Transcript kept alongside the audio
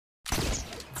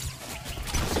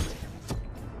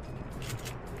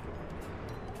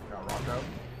bro.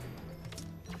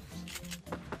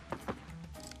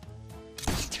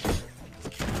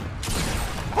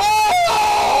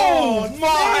 Oh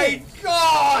my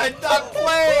god, that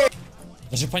play!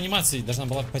 Даже по анимации должна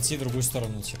была пойти в другую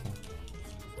сторону, типа.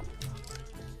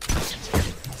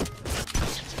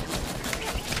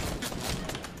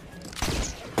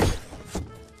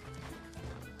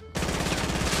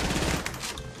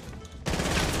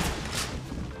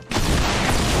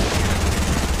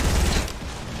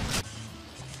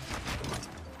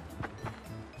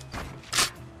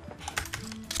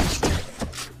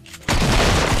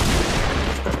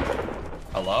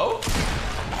 Hello?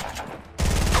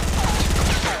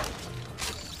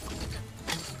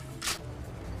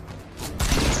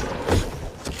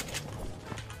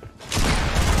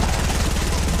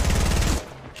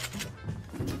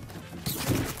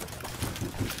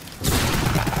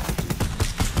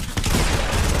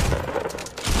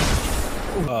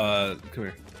 Come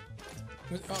here.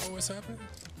 What's happening?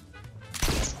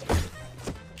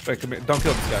 Wait, come here. Don't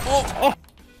kill this guy. Oh!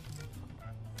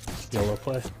 YOLO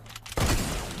play.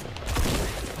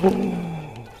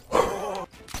 No!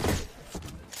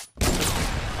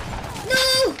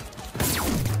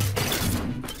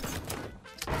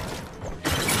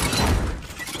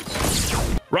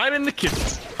 Right in the kitchen.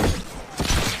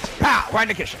 Pow! Right in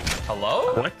the kitchen.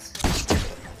 Hello? What?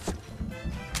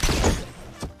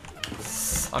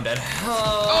 I'm dead.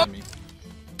 Oh.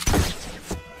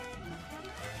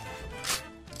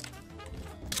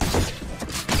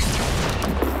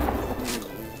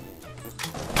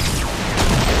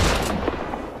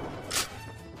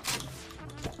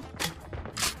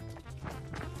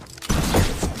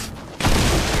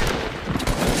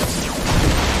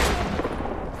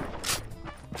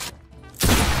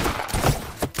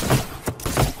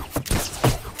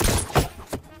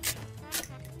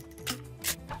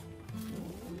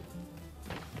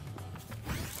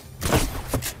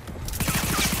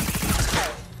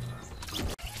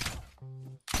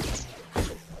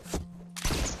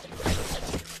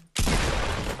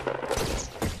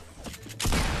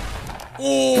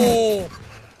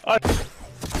 Oh! Oh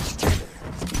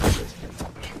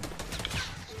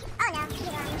no.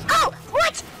 Oh!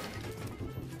 What?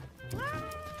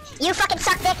 You fucking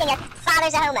suck dick and your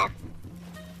father's a homo.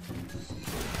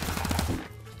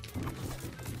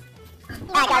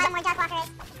 Alright guys, more dark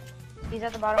walkers. He's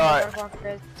at the bottom Alright. of the dark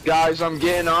walkers. Guys, I'm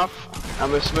getting off.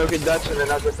 I'm gonna smoke a Dutch and then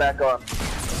I'll get back on.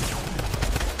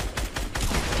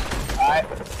 Alright.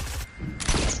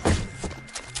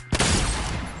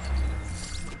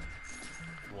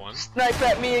 One. Snipe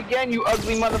at me again, you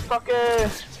ugly motherfucker!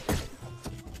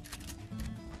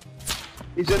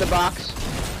 He's in the box.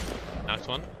 Next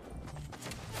one.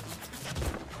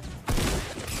 I'm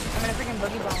gonna freaking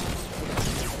boogie bomb.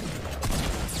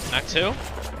 Next two.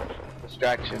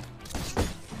 Distraction.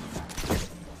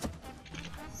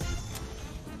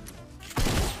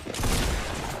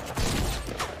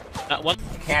 That one.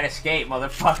 Can't escape,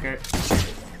 motherfucker.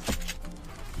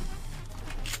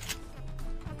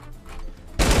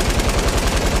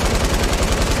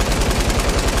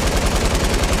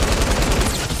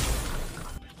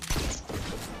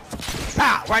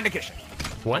 Pow! Right in the kitchen.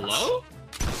 What? Hello?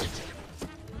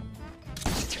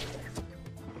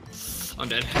 I'm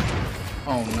dead.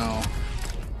 Oh no.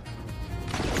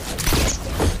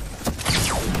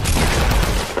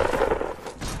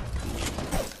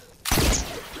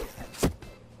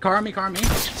 Car me. No,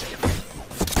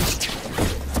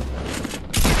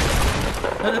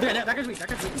 that guy's weak.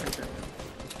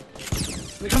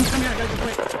 Wait, come here, guys,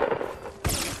 wait.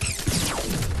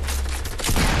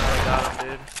 I got him,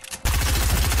 dude.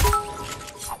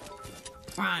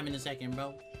 Prime in a second,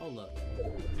 bro. Hold up.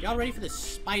 Y'all ready for the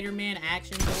Spider-Man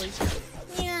action, boys?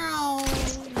 Meow.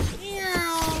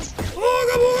 Meow.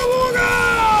 Booga, booga, booga!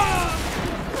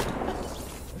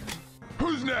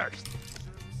 Who's next?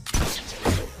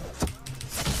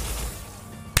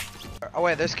 Oh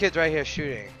wait, this kid's right here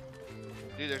shooting.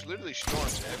 Dude, there's literally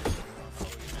storms everywhere.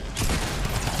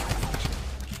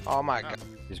 Oh my god.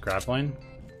 He's grappling?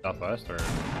 Southwest or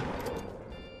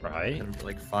right?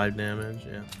 Like 5 damage,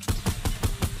 yeah.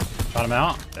 Shot him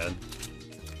out? Dead.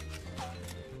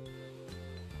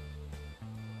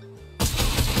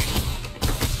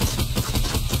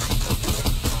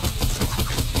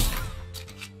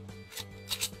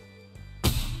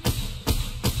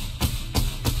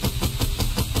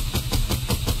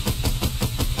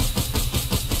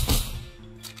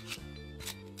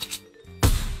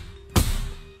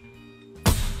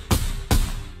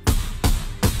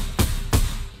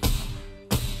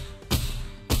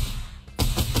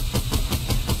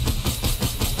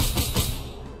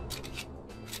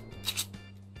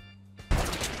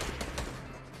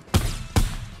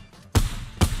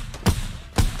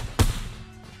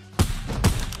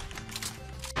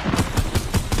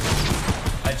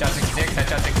 66,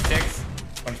 headshot 66.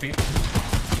 1 feet.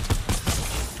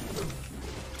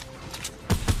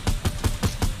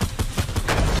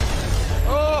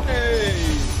 Oh,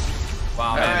 hey!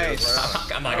 Wow, Nice.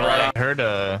 I'm not gonna lie. I heard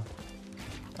What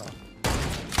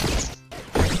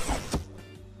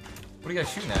are you guys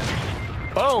shooting at?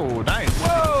 Oh, nice.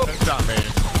 Whoa! Good shot, man.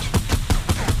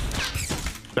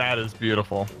 That is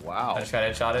beautiful. Wow. I just got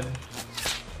headshotted.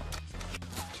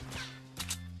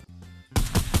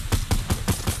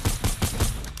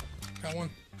 Got one.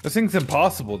 This thing's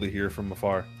impossible to hear from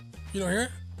afar. You don't hear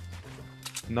it?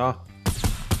 Nah.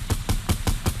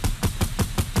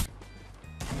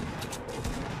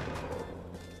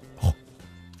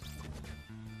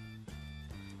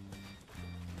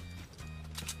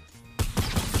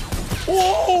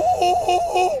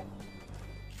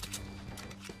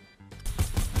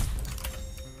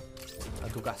 A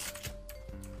tu casa.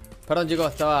 Perdón,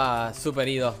 chicos, estaba súper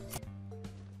ido.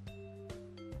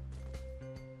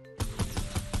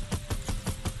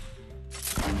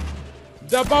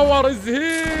 The power is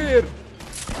here!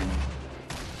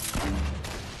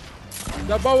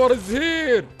 The power is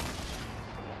here!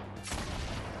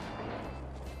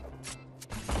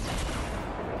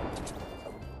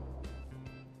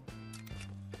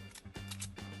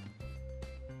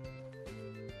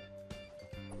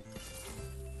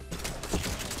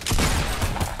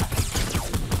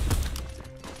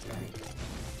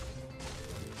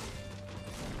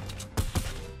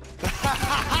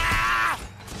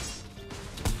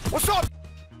 What's up?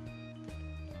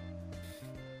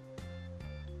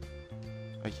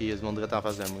 Ok, eles vão direct en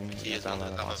face de moi.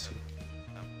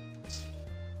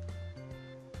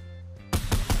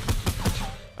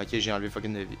 Ok, j'ai enlevé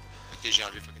fucking de vie.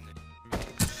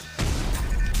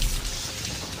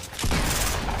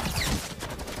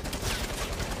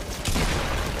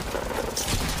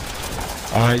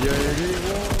 Aïe aïe aïe.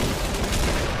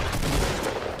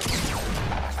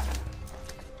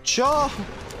 Ciao.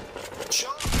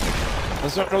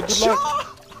 That's not no good luck.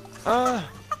 Ah!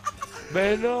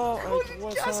 Mais non!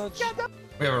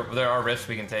 There are risks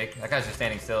we can take. That guy's just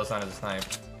standing still, it's not his snipe.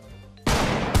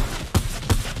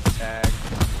 Tag.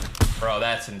 Bro,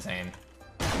 that's insane.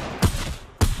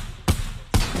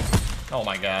 Oh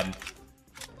my god.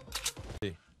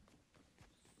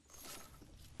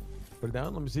 Put it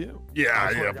down, let me see it.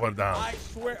 Yeah, put it down. I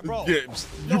swear, bro. Yeah,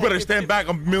 you better stand back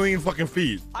a million fucking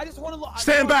feet. I just want to look.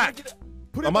 Stand back!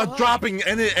 I'm not dropping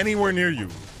anywhere near you.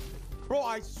 Bro,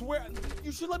 I swear.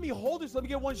 You should let me hold this. Let me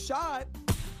get one shot.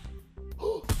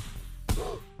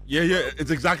 Yeah,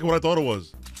 it's exactly what I thought it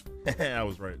was. I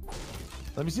was right.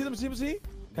 Let me see. Can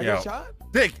I get a shot?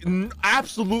 Dick,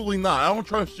 absolutely not. I don't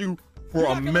trust you for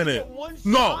a minute.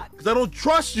 No, shot? because I don't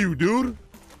trust you, dude.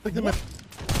 Like the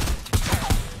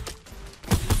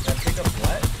Pick up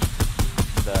what?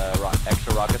 The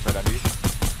extra rockets right under you.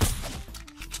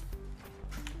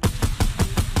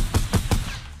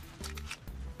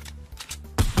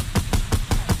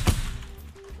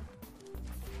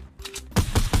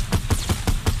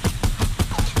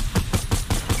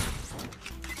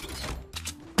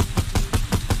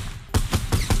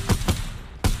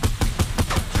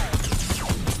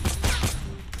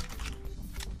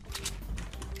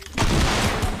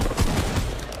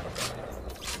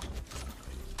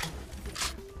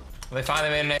 They finally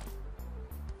made an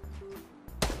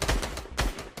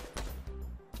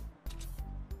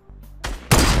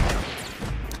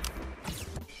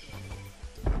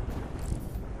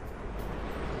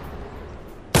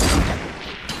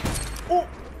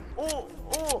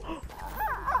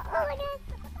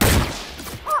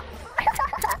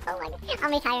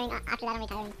I'm retiring. After that, I'm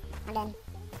retiring. I'm done.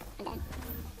 Oh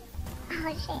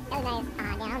shit, that was nice.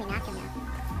 Ah, damn, I only knocked him now.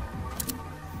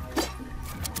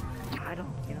 I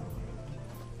don't, you know.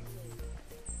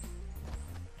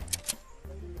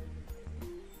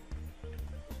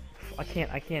 I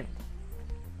can't.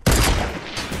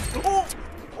 Oh!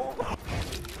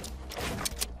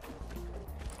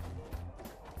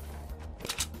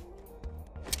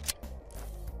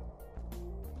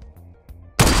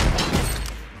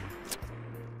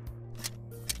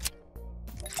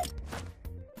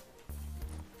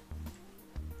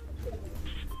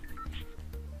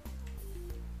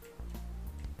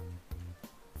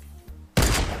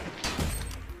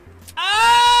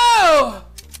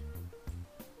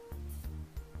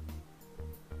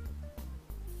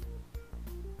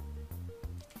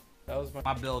 That was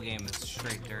my bill game is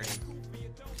straight dirty.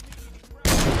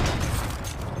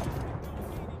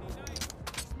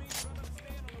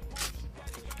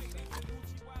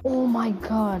 Oh my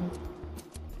god.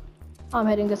 I'm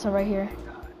hitting this one right here.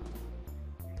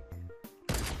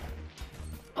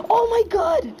 Oh my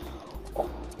god! Oh,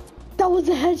 that was was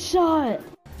a headshot.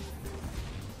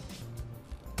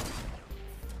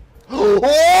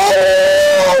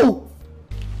 Oh!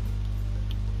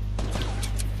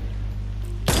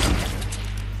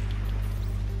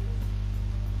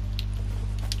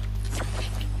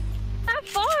 Not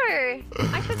far.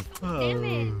 I should damn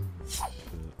it.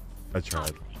 I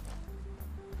tried.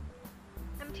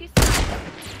 I'm too sad.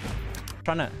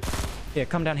 Trying to. Here,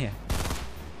 come down here.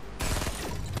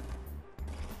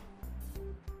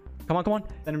 Come on, come on.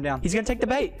 Send him down. He's gonna take the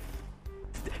bait.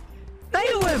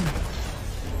 Nail him!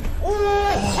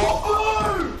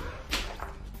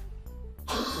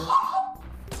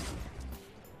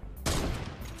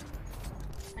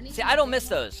 See, I don't miss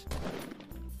those.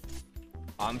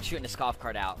 Oh, I'm shooting a scoff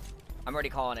card out. I'm already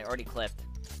calling it, already clipped.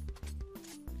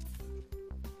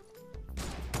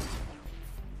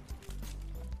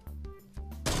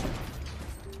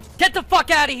 Get the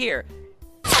fuck out of here!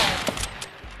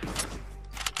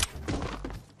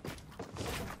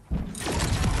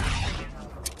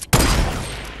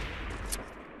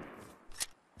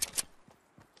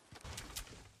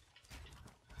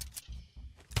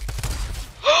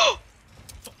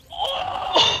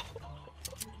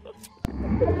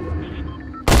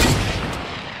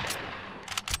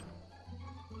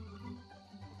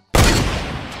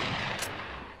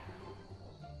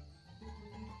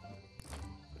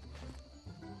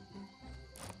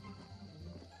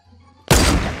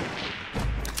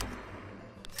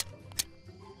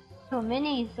 Oh,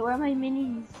 minis. Where are my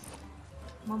minis?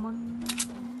 Mama.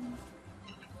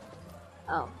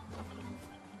 Oh.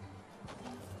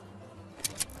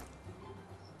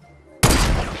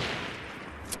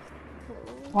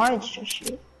 Why did you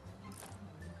shoot?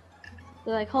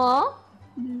 They're like, huh?